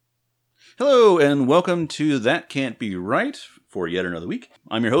Hello, and welcome to That Can't Be Right for yet another week.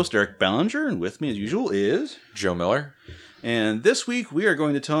 I'm your host, Eric Ballinger, and with me, as usual, is Joe Miller. And this week, we are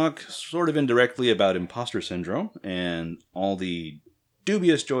going to talk sort of indirectly about imposter syndrome and all the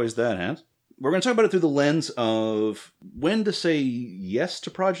dubious joys that has. We're going to talk about it through the lens of when to say yes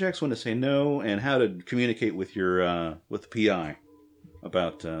to projects, when to say no, and how to communicate with your with the PI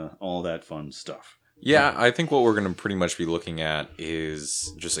about all that fun stuff. Yeah, I think what we're going to pretty much be looking at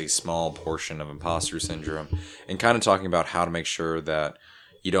is just a small portion of imposter syndrome and kind of talking about how to make sure that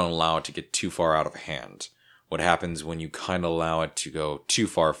you don't allow it to get too far out of hand. What happens when you kind of allow it to go too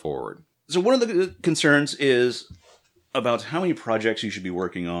far forward. So one of the concerns is about how many projects you should be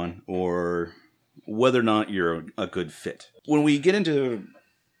working on or whether or not you're a good fit. When we get into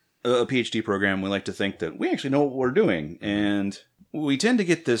a PhD program, we like to think that we actually know what we're doing, and we tend to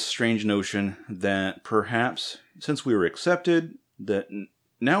get this strange notion that perhaps since we were accepted, that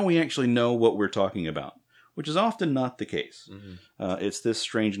now we actually know what we're talking about, which is often not the case. Mm-hmm. It's this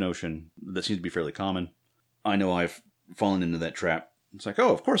strange notion that seems to be fairly common. I know I've fallen into that trap. It's like,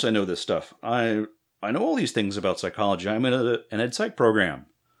 oh, of course I know this stuff. I know all these things about psychology. I'm in an ed psych program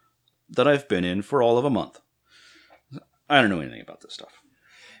that I've been in for all of a month. I don't know anything about this stuff.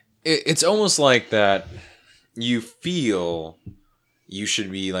 It's almost like that you feel you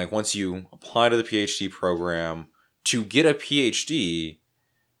should be like, once you apply to the PhD program, to get a PhD,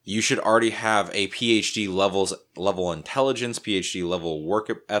 you should already have a PhD level intelligence, PhD level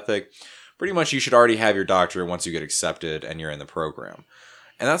work ethic. Pretty much you should already have your doctorate once you get accepted and you're in the program.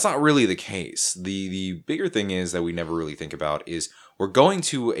 And that's not really the case. The bigger thing is that we never really think about is we're going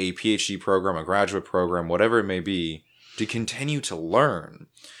to a PhD program, a graduate program, whatever it may be, to continue to learn.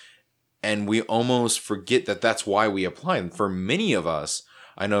 And we almost forget that that's why we apply. And for many of us,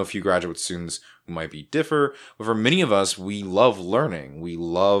 I know a few graduate students who might be differ, but for many of us, we love learning. We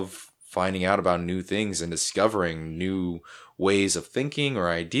love finding out about new things and discovering new ways of thinking or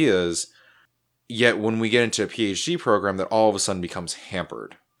ideas. Yet when we get into a PhD program, that all of a sudden becomes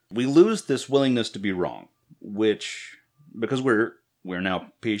hampered. We lose this willingness to be wrong, which, because we're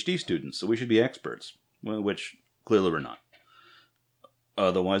now PhD students, so we should be experts, which clearly we're not.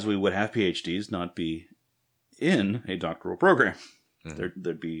 Otherwise, we would have PhDs not be in a doctoral program. Mm-hmm.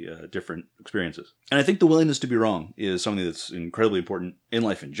 There'd be different experiences. And I think the willingness to be wrong is something that's incredibly important in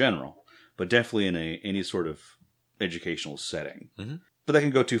life in general, but definitely in any sort of educational setting. Mm-hmm. But that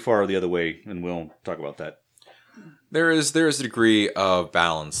can go too far the other way, and we'll talk about that. There is a degree of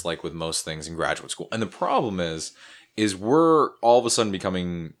balance, like with most things in graduate school. And the problem is we're all of a sudden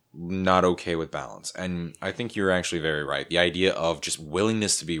becoming not okay with balance. And I think you're actually very right. The idea of just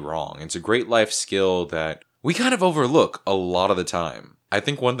willingness to be wrong. It's a great life skill that we kind of overlook a lot of the time. I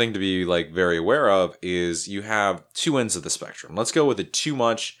think one thing to be very aware of is you have two ends of the spectrum. Let's go with the too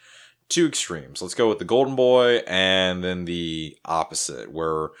much, two extremes. Let's go with the golden boy and then the opposite,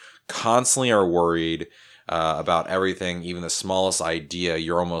 where constantly are worried about everything, even the smallest idea.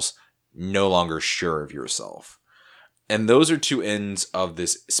 You're almost no longer sure of yourself. And those are two ends of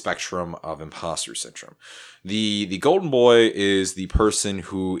this spectrum of imposter syndrome. The golden boy is the person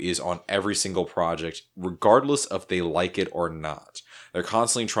who is on every single project, regardless if they like it or not. They're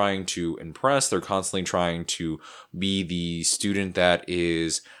constantly trying to impress. They're constantly trying to be the student that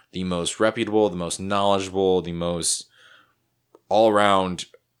is the most reputable, the most knowledgeable, the most all-around,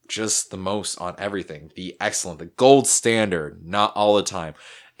 just the most on everything. The excellent, the gold standard, not all the time.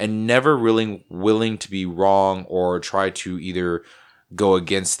 And never really willing to be wrong or try to either go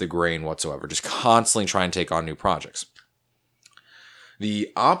against the grain whatsoever. Just constantly try and take on new projects.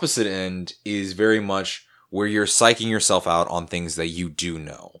 The opposite end is very much where you're psyching yourself out on things that you do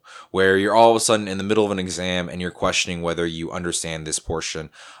know. Where you're all of a sudden in the middle of an exam and you're questioning whether you understand this portion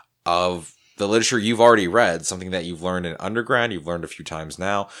of the literature you've already read, something that you've learned in undergrad, you've learned a few times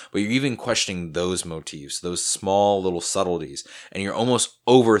now, but you're even questioning those motifs, those small little subtleties, and you're almost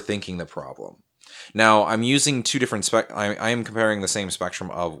overthinking the problem. Now, I'm using two different I am comparing the same spectrum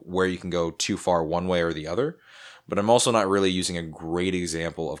of where you can go too far one way or the other, but I'm also not really using a great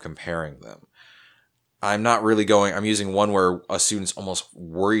example of comparing them. I'm using one where a student's almost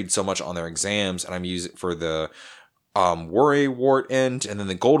worried so much on their exams, and I'm using for the worry wart end, and then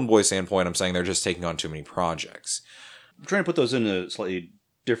the golden boy standpoint, I'm saying they're just taking on too many projects. I'm trying to put those in a slightly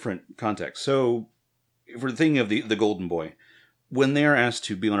different context. So, if we're thinking of the golden boy, when they are asked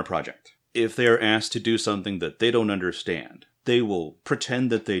to be on a project, if they are asked to do something that they don't understand, they will pretend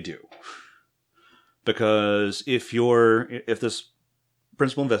that they do. Because if this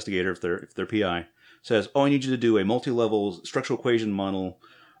principal investigator, if their PI, says, I need you to do a multi-level structural equation model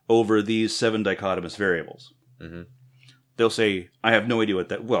over these 7 dichotomous variables. Mm-hmm. they'll say, I have no idea what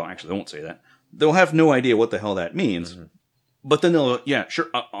that... Well, actually, they won't say that. They'll have no idea what the hell that means. Mm-hmm. But then they'll, yeah, sure,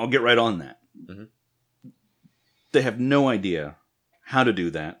 I'll get right on that. Mm-hmm. They have no idea how to do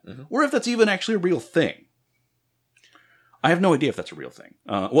that, or if that's even actually a real thing. I have no idea if that's a real thing.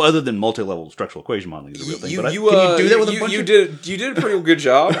 Well, other than multi-level structural equation modeling is a real thing. Can you do that with a bunch you did a pretty good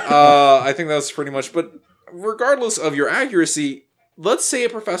job. I think that's pretty much... But regardless of your accuracy, let's say a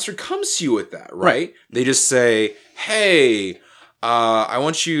professor comes to you with that, right? They just say, hey, I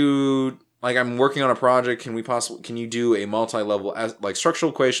want you... Like, I'm working on a project. Can you do a multi-level, like,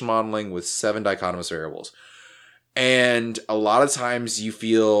 structural equation modeling with 7 dichotomous variables? And a lot of times you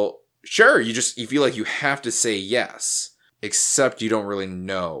feel, sure, you feel like you have to say yes, except you don't really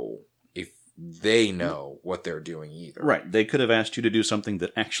know if they know what they're doing either. Right. They could have asked you to do something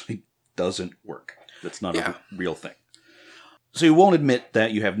that actually doesn't work. That's not a real thing. So you won't admit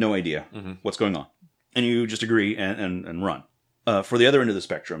that you have no idea what's going on. And you just agree and run. For the other end of the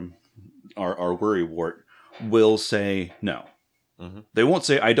spectrum, our worrywart will say no. They won't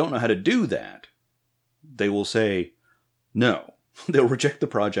say, I don't know how to do that. They will say no. They'll reject the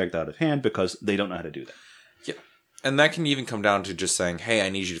project out of hand because they don't know how to do that. Yeah. And that can even come down to just saying, hey, I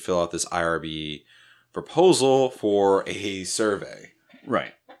need you to fill out this IRB proposal for a survey.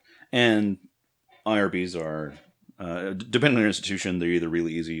 Right. And IRBs are, depending on your institution, they're either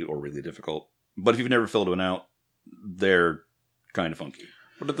really easy or really difficult. But if you've never filled one out, they're kind of funky.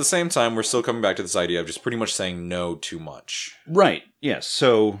 But at the same time, we're still coming back to this idea of just pretty much saying no too much. Right. Yes.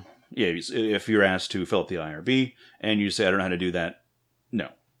 So, yeah, if you're asked to fill out the IRB and you say, I don't know how to do that, no.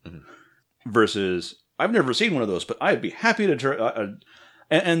 Versus, I've never seen one of those, but I'd be happy to try.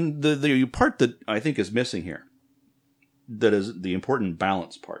 And the part that I think is missing here, that is the important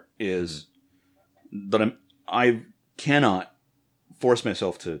balance part, is that I cannot force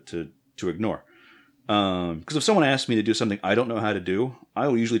myself to ignore. Because if someone asks me to do something I don't know how to do, I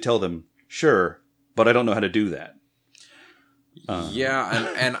will usually tell them, sure, but I don't know how to do that.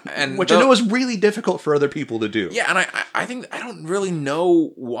 And which I know is really difficult for other people to do. Yeah, and I think I don't really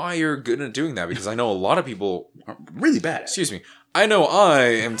know why you're good at doing that, because I know a lot of people are really bad. Excuse me. I know I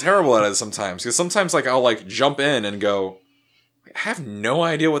am terrible at it sometimes, because sometimes like I'll like jump in and go, I have no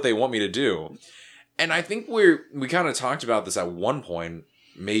idea what they want me to do. And I think we kind of talked about this at one point,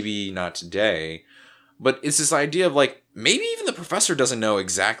 maybe not today, but it's this idea of like, maybe even the professor doesn't know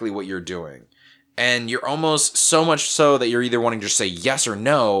exactly what you're doing. And you're almost so much so that you're either wanting to just say yes or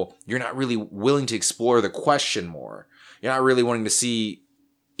no. You're not really willing to explore the question more. You're not really wanting to see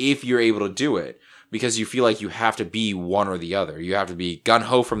if you're able to do it, because you feel like you have to be one or the other. You have to be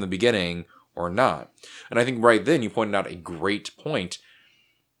gung-ho from the beginning or not. And I think right then you pointed out a great point.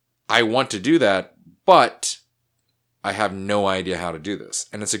 I want to do that, but I have no idea how to do this.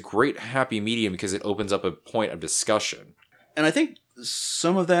 And it's a great happy medium because it opens up a point of discussion. And I think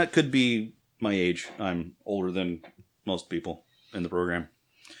some of that could be my age. I'm older than most people in the program.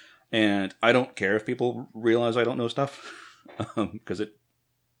 And I don't care if people realize I don't know stuff, because it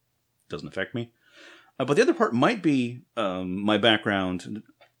doesn't affect me. But the other part might be my background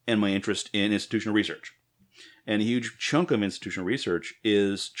and my interest in institutional research. And a huge chunk of institutional research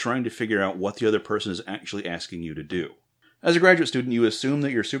is trying to figure out what the other person is actually asking you to do. As a graduate student, you assume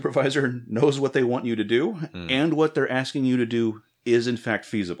that your supervisor knows what they want you to do, and what they're asking you to do is in fact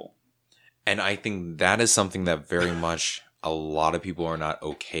feasible. And I think that is something that very much a lot of people are not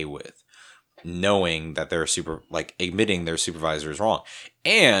okay with, knowing that they're admitting their supervisor is wrong.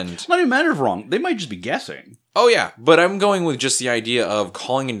 And it's not even a matter of wrong. They might just be guessing. Oh yeah, but I'm going with just the idea of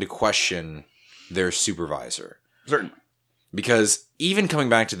calling into question their supervisor. Certainly. Because even coming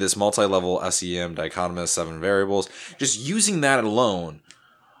back to this multi-level SEM, dichotomous, 7 variables, just using that alone,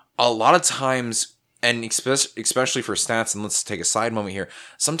 a lot of times, and especially for stats, and let's take a side moment here,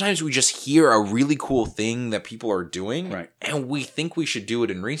 sometimes we just hear a really cool thing that people are doing, right, and we think we should do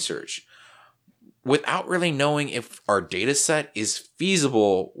it in research, without really knowing if our data set is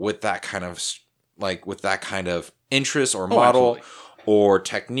feasible with that kind of interest or model or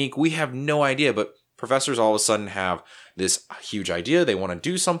technique. We have no idea, but professors all of a sudden have this huge idea. They want to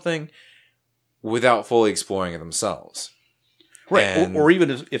do something without fully exploring it themselves. Right. Or even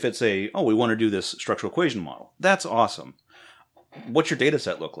if it's we want to do this structural equation model. That's awesome. What's your data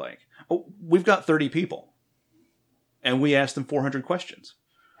set look like? Oh, we've got 30 people. And we asked them 400 questions.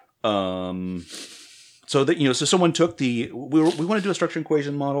 So someone took we want to do a structural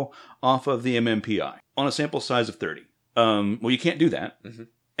equation model off of the MMPI on a sample size of 30. Well, you can't do that. Mm-hmm.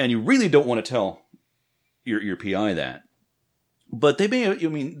 And you really don't want to tell your PI that. But they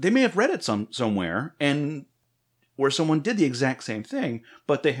may have read it somewhere and where someone did the exact same thing,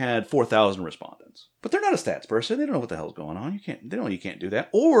 but they had 4,000 respondents. But they're not a stats person. They don't know what the hell's going on. They don't know you can't do that.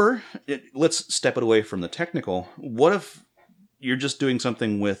 Or let's step it away from the technical. What if you're just doing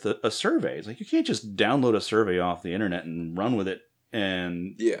something with a survey? It's like you can't just download a survey off the internet and run with it.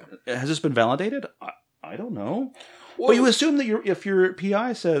 And has this been validated? I don't know. Well, but you assume that if your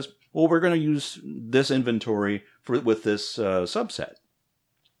PI says, well, we're going to use this inventory with this subset,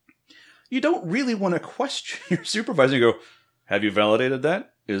 you don't really want to question your supervisor and go, have you validated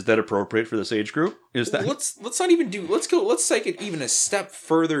that? Is that appropriate for this age group? Is that let's take it even a step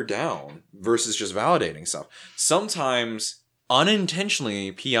further down versus just validating stuff. Sometimes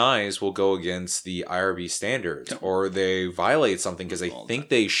unintentionally PIs will go against the IRB standards or they violate something because they think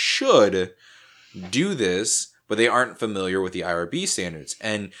they should do this, but they aren't familiar with the IRB standards.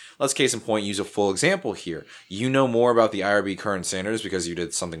 And let's case in point, use a full example here. You know more about the IRB current standards because you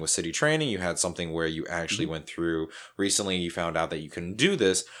did something with city training. You had something where you actually went through recently. You found out that you couldn't do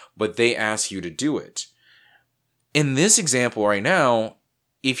this, but they asked you to do it. In this example right now,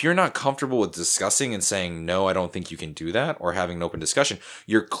 if you're not comfortable with discussing and saying, no, I don't think you can do that, or having an open discussion,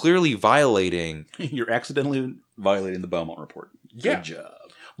 you're clearly violating. You're accidentally violating the Belmont Report. Good job.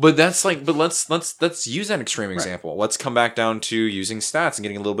 But let's use that extreme example. Right. Let's come back down to using stats and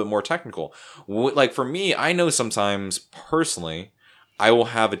getting a little bit more technical. Like for me, I know sometimes personally, I will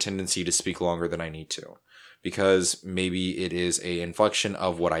have a tendency to speak longer than I need to because maybe it is a inflection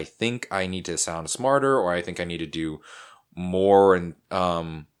of what I think I need to sound smarter, or I think I need to do more and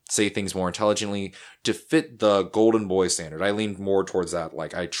say things more intelligently to fit the golden boy standard. I lean more towards that.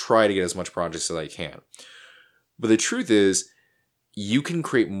 Like I try to get as much projects as I can. But the truth is, you can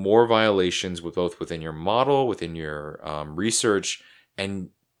create more violations within your model, within your research, and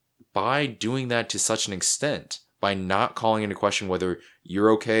by doing that to such an extent, by not calling into question whether you're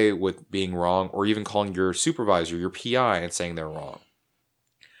okay with being wrong, or even calling your supervisor, your PI, and saying they're wrong.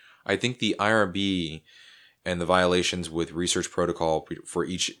 I think the IRB and the violations with research protocol for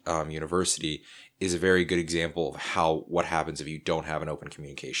each university is a very good example of what happens if you don't have an open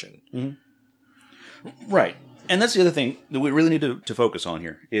communication. Mm-hmm. Right. And that's the other thing that we really need to focus on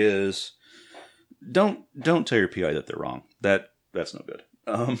here is don't tell your PI that they're wrong. That's no good.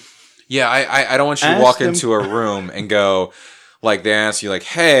 Yeah, I don't want you to walk into a room and go, like they ask you like,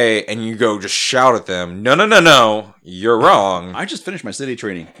 hey, and you go just shout at them. No, you're wrong. I just finished my city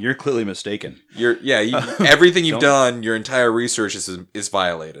training. You're clearly mistaken. Everything you've done, your entire research is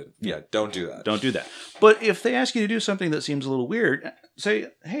violated. Yeah, don't do that. Don't do that. But if they ask you to do something that seems a little weird, say,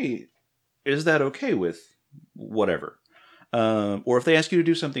 hey, is that okay with whatever? Or if they ask you to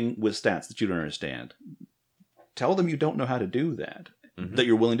do something with stats that you don't understand, tell them you don't know how to do that. Mm-hmm. That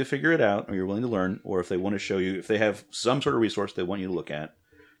you're willing to figure it out, or you're willing to learn, or if they want to show you, if they have some sort of resource they want you to look at,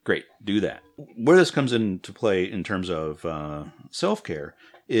 great, do that. Where this comes into play in terms of self-care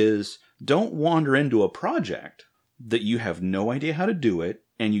is don't wander into a project that you have no idea how to do it,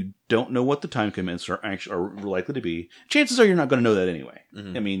 and you don't know what the time commitments are likely to be. Chances are you're not going to know that anyway.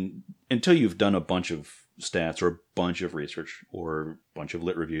 Mm-hmm. I mean, until you've done a bunch of stats or a bunch of research or a bunch of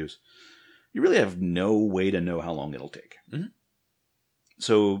lit reviews, you really have no way to know how long it'll take. Mm-hmm.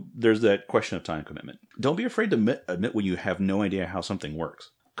 So there's that question of time commitment. Don't be afraid to admit when you have no idea how something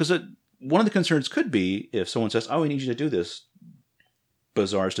works. Because one of the concerns could be if someone says, oh, I need you to do this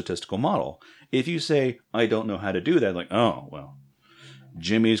bizarre statistical model. If you say, I don't know how to do that, like, oh, well,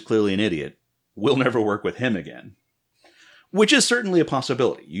 Jimmy's clearly an idiot. We'll never work with him again. Which is certainly a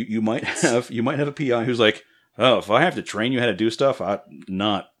possibility. You might have a PI who's like, oh, if I have to train you how to do stuff, I'm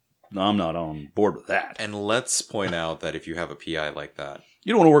not on board with that. And let's point out that if you have a PI like that,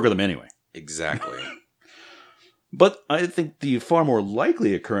 you don't want to work with them anyway. Exactly. But I think the far more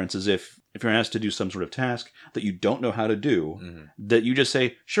likely occurrence is if you're asked to do some sort of task that you don't know how to do, mm-hmm. that you just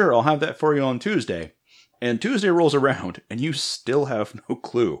say, sure, I'll have that for you on Tuesday. And Tuesday rolls around and you still have no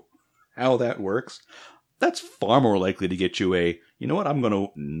clue how that works. That's far more likely to get you you know what, I'm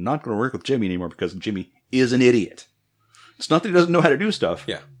not going to work with Jimmy anymore because Jimmy is an idiot. It's not that he doesn't know how to do stuff.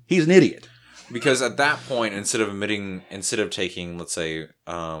 Yeah. He's an idiot. Because at that point, instead of taking, let's say,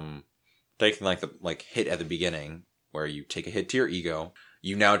 taking like hit at the beginning, where you take a hit to your ego,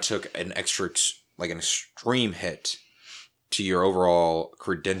 you now took an extreme hit to your overall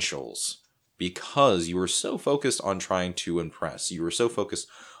credentials because you were so focused on trying to impress. You were so focused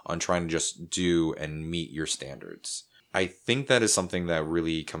on trying to just do and meet your standards. I think that is something that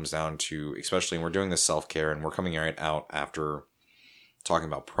really comes down to, especially when we're doing this self-care and we're coming right out after talking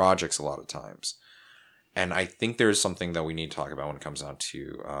about projects a lot of times. And I think there's something that we need to talk about when it comes down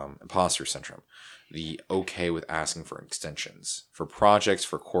to imposter syndrome. The okay with asking for extensions. For projects,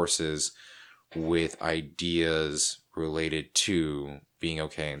 for courses, with ideas related to being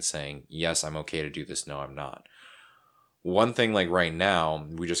okay and saying, yes, I'm okay to do this. No, I'm not. One thing, like right now,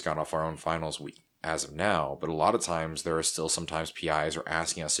 we just got off our own finals week as of now, but a lot of times there are still sometimes PIs are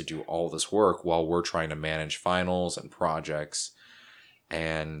asking us to do all this work while we're trying to manage finals and projects.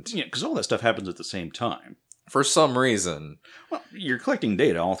 And Yeah, because all that stuff happens at the same time. for some reason, Well, you're collecting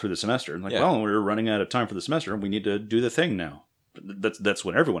data all through the semester. Like, Yeah. well, we're running out of time for the semester. We need to do the thing now. That's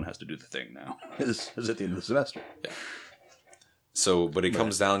when everyone has to do the thing now, is at the end of the semester. so, but it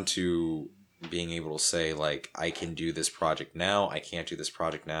comes down to being able to say, like, I can do this project now, I can't do this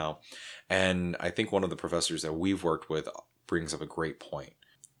project now. And I think one of the professors that we've worked with brings up a great point.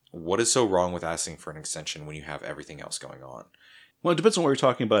 What is so wrong with asking for an extension when you have everything else going on? Well, it depends on what you're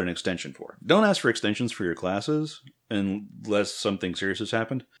talking about an extension for. Don't ask for extensions for your classes unless something serious has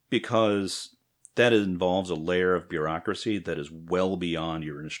happened, because that involves a layer of bureaucracy that is well beyond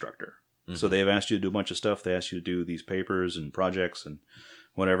your instructor. Mm-hmm. So they've asked you to do a bunch of stuff. They asked you to do these papers and projects and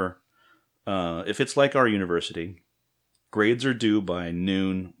whatever. If it's like our university, grades are due by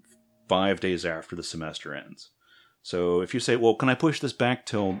noon 5 days after the semester ends. So if you say, well, can I push this back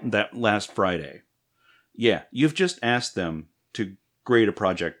till that last Friday? Yeah, you've just asked them to grade a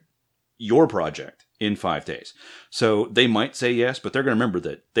project, your project, in 5 days. So they might say yes, but they're going to remember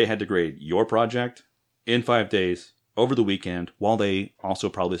that they had to grade your project in 5 days over the weekend, while they also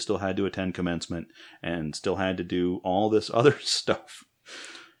probably still had to attend commencement and still had to do all this other stuff.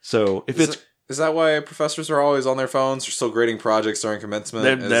 So if Is that why professors are always on their phones? They're still grading projects during commencement?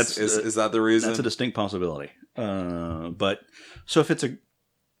 Is that the reason? That's a distinct possibility. But so if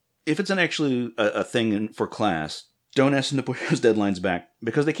it's actually a thing for class, don't ask them to push those deadlines back,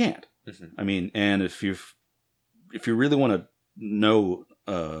 because they can't. Mm-hmm. I mean, and if you really want to know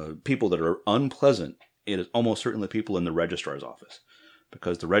people that are unpleasant, it is almost certainly people in the registrar's office,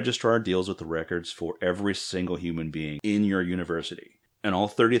 because the registrar deals with the records for every single human being in your university. And all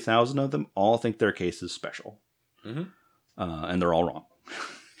 30,000 of them all think their case is special. Mm-hmm. And they're all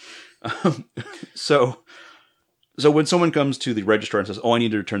wrong. So when someone comes to the registrar and says, oh, I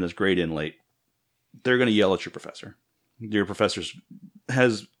need to return this grade in late, they're going to yell at your professor. Your professor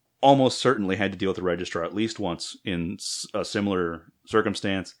has almost certainly had to deal with the registrar at least once in a similar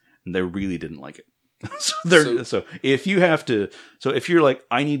circumstance, and they really didn't like it. So if you're like,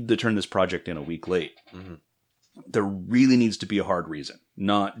 I need to turn this project in a week late, mm-hmm. there really needs to be a hard reason,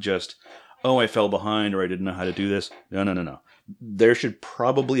 not just, oh, I fell behind or I didn't know how to do this. No. There should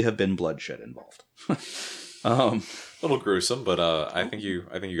probably have been bloodshed involved. A little gruesome, but I think you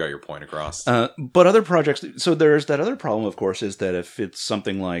got your point across. But other projects, so there's that other problem, of course, is that if it's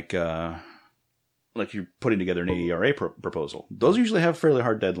something like you're putting together an AERA proposal, those usually have fairly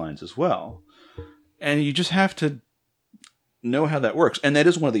hard deadlines as well. And you just have to know how that works. And that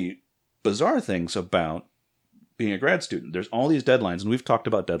is one of the bizarre things about being a grad student. There's all these deadlines, and we've talked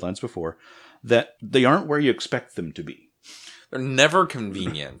about deadlines before, that they aren't where you expect them to be. They're never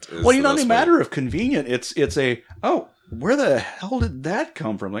convenient. Well, not a matter of convenient. It's where the hell did that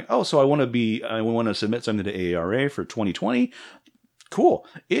come from? Like, oh, so I want to submit something to AERA for 2020. Cool.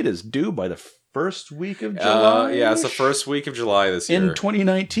 It is due by the first week of July. Yeah, it's the first week of July this year. In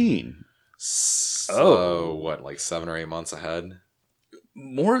 2019. So, what, like 7 or 8 months ahead?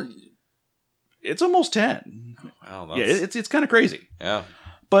 More. It's almost 10. Wow, yeah, it's kind of crazy. Yeah.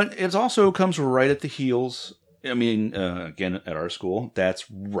 But it also comes right at the heels. I mean, again, at our school, that's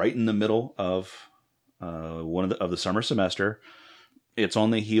right in the middle of one of the summer semester. It's on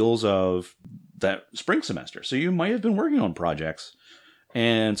the heels of that spring semester. So you might have been working on projects.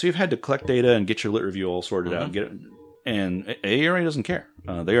 And so you've had to collect data and get your lit review all sorted out. And AERA doesn't care.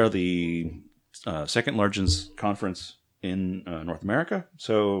 They are the second largest conference in North America.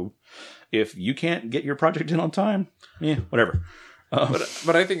 So if you can't get your project in on time, whatever.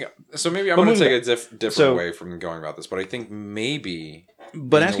 But I think so. Maybe I'm going to take a different way from going about this. But I think maybe.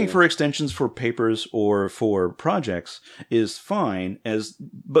 But asking for extensions for papers or for projects is fine,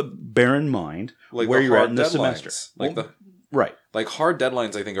 but bear in mind where you're at in the semester. Right. Like hard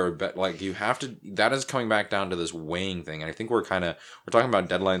deadlines, I think like you have to. That is coming back down to this weighing thing, and I think we're talking about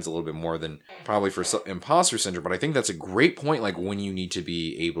deadlines a little bit more than probably for imposter syndrome. But I think that's a great point. Like when you need to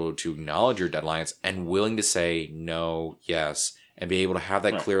be able to acknowledge your deadlines and willing to say no, yes. And be able to have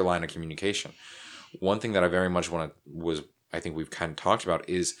that clear line of communication. One thing that I very much I think we've kind of talked about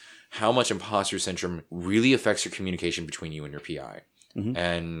is how much imposter syndrome really affects your communication between you and your PI. Mm-hmm.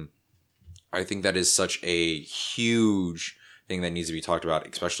 And I think that is such a huge thing that needs to be talked about,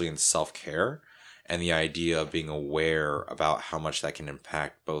 especially in self-care and the idea of being aware about how much that can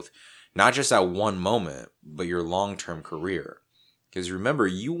impact both, not just that one moment, but your long-term career. Because remember,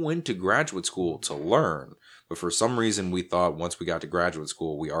 you went to graduate school to learn, but for some reason we thought once we got to graduate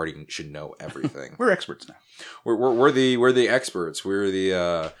school, we already should know everything. We're experts now. We're the experts.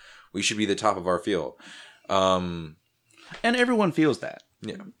 We should be the top of our field. And everyone feels that.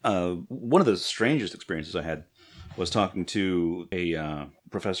 Yeah. One of the strangest experiences I had was talking to a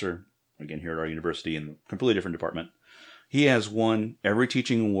professor, again, here at our university in a completely different department. He has won every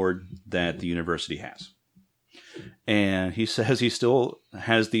teaching award that the university has. And he says he still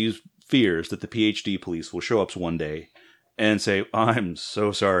has these fears that the PhD police will show up one day and say, I'm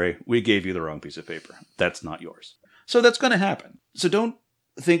so sorry, we gave you the wrong piece of paper. That's not yours. So that's going to happen. So don't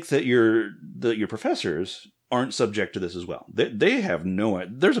think that your professors aren't subject to this as well. They have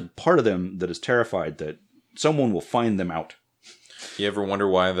there's a part of them that is terrified that someone will find them out. You ever wonder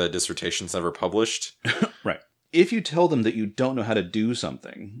why the dissertation's never published? Right. If you tell them that you don't know how to do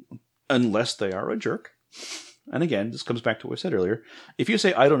something, unless they are a jerk, and again, this comes back to what I said earlier, if you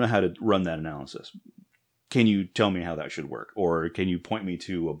say, I don't know how to run that analysis, can you tell me how that should work? Or can you point me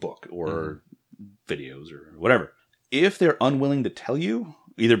to a book or videos or whatever? If they're unwilling to tell you,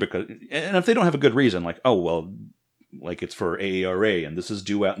 either because, and if they don't have a good reason, like, oh, well, like it's for AARA and this is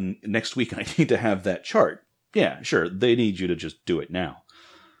due out next week and I need to have that chart. Yeah, sure. They need you to just do it now.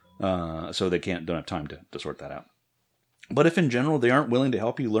 So they don't have time to sort that out. But if in general they aren't willing to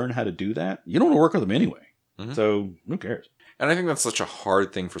help you learn how to do that, you don't want to work with them anyway. Mm-hmm. So who cares? And I think that's such a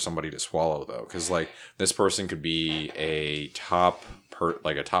hard thing for somebody to swallow, though, because like this person could be a top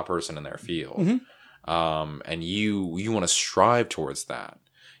person in their field, and you want to strive towards that.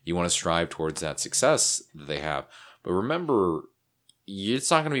 You want to strive towards that success that they have. But remember, it's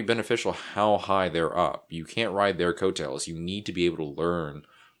not going to be beneficial how high they're up. You can't ride their coattails. You need to be able to learn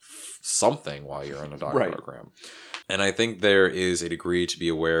something while you're in a doctor program. And I think there is a degree to be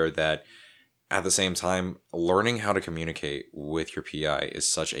aware that at the same time, learning how to communicate with your PI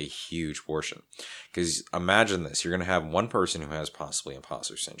is such a huge portion. Because imagine this, you're going to have one person who has possibly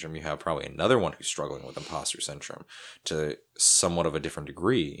imposter syndrome. You have probably another one who's struggling with imposter syndrome to somewhat of a different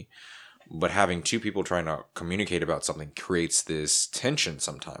degree. But having two people trying to communicate about something creates this tension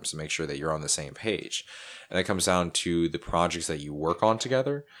sometimes to make sure that you're on the same page. And that comes down to the projects that you work on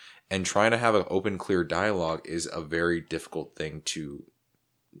together. And trying to have an open, clear dialogue is a very difficult thing to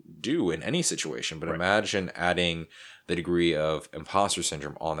do in any situation. But imagine adding the degree of imposter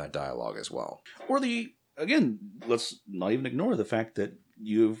syndrome on that dialogue as well. Or again, let's not even ignore the fact that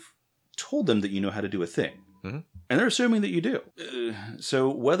you've told them that you know how to do a thing. Mm-hmm. And they're assuming that you do. So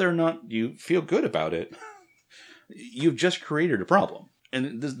whether or not you feel good about it, you've just created a problem.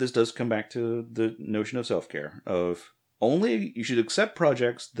 And this does come back to the notion of self-care, of only you should accept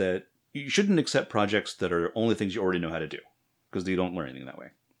projects that you shouldn't accept projects that are only things you already know how to do, because you don't learn anything that way.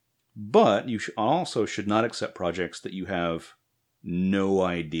 But you also should not accept projects that you have no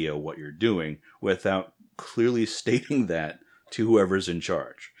idea what you're doing without clearly stating that to whoever's in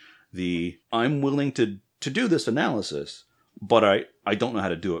charge. I'm willing to do this analysis, but I don't know how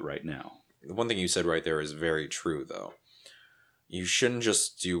to do it right now. The one thing you said right there is very true, though. You shouldn't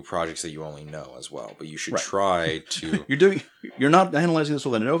just do projects that you only know as well, but you should try to... You're not analyzing this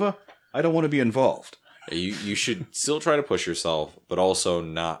with ANOVA? I don't want to be involved. You should still try to push yourself, but also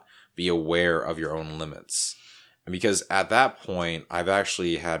not be aware of your own limits. And because at that point, I've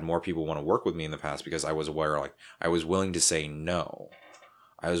actually had more people want to work with me in the past because I was aware, like, I was willing to say no.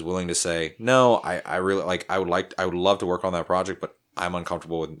 I was willing to say, no, I really, like, I would love to work on that project, but I'm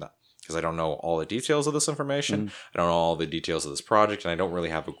uncomfortable with that. Because I don't know all the details of this information. I don't know all the details of this project, and I don't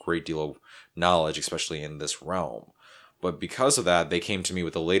really have a great deal of knowledge, especially in this realm. But because of that, they came to me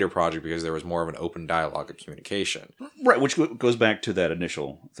with a later project because there was more of an open dialogue of communication. Right, which goes back to that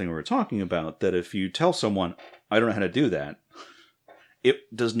initial thing we were talking about, that if you tell someone, I don't know how to do that,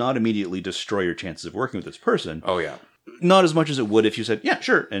 it does not immediately destroy your chances of working with this person. Oh, yeah. Not as much as it would if you said, yeah,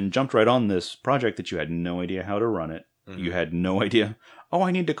 sure, and jumped right on this project that you had no idea how to run it. You had no idea,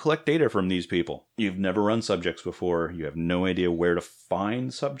 I need to collect data from these people. You've never run subjects before. You have no idea where to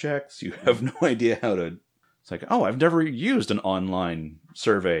find subjects. You have no idea how to... It's like, I've never used an online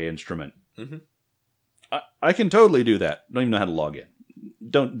survey instrument. Mm-hmm. I can totally do that. Don't even know how to log in.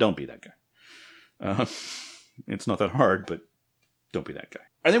 Don't be that guy. It's not that hard, but don't be that guy.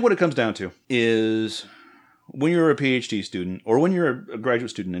 I think what it comes down to is when you're a PhD student, or when you're a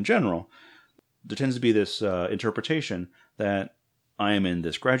graduate student in general, there tends to be this interpretation that I am in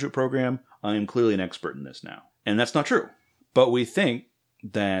this graduate program, I am clearly an expert in this now. And that's not true. But we think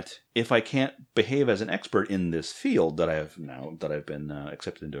that if I can't behave as an expert in this field that I've been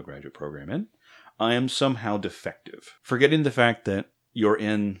accepted into a graduate program in, I am somehow defective. Forgetting the fact that you're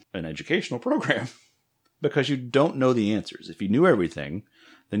in an educational program because you don't know the answers. If you knew everything,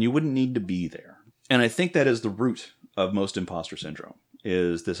 then you wouldn't need to be there. And I think that is the root of most imposter syndrome,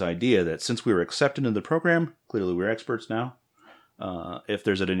 is this idea that since we were accepted into the program, clearly we're experts now. If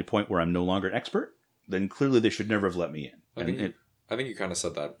there's at any point where I'm no longer an expert, then clearly they should never have let me in. I think you kind of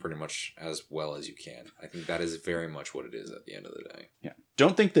said that pretty much as well as you can. I think that is very much what it is at the end of the day. Yeah.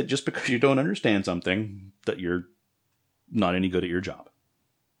 Don't think that just because you don't understand something that you're not any good at your job.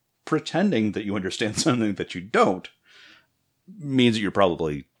 Pretending that you understand something that you don't means that you're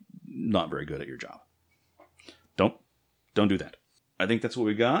probably not very good at your job. Don't do that. I think that's what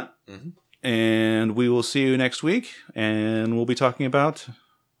we got. Mm-hmm. And we will see you next week, and we'll be talking about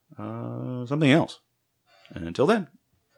something else. And until then,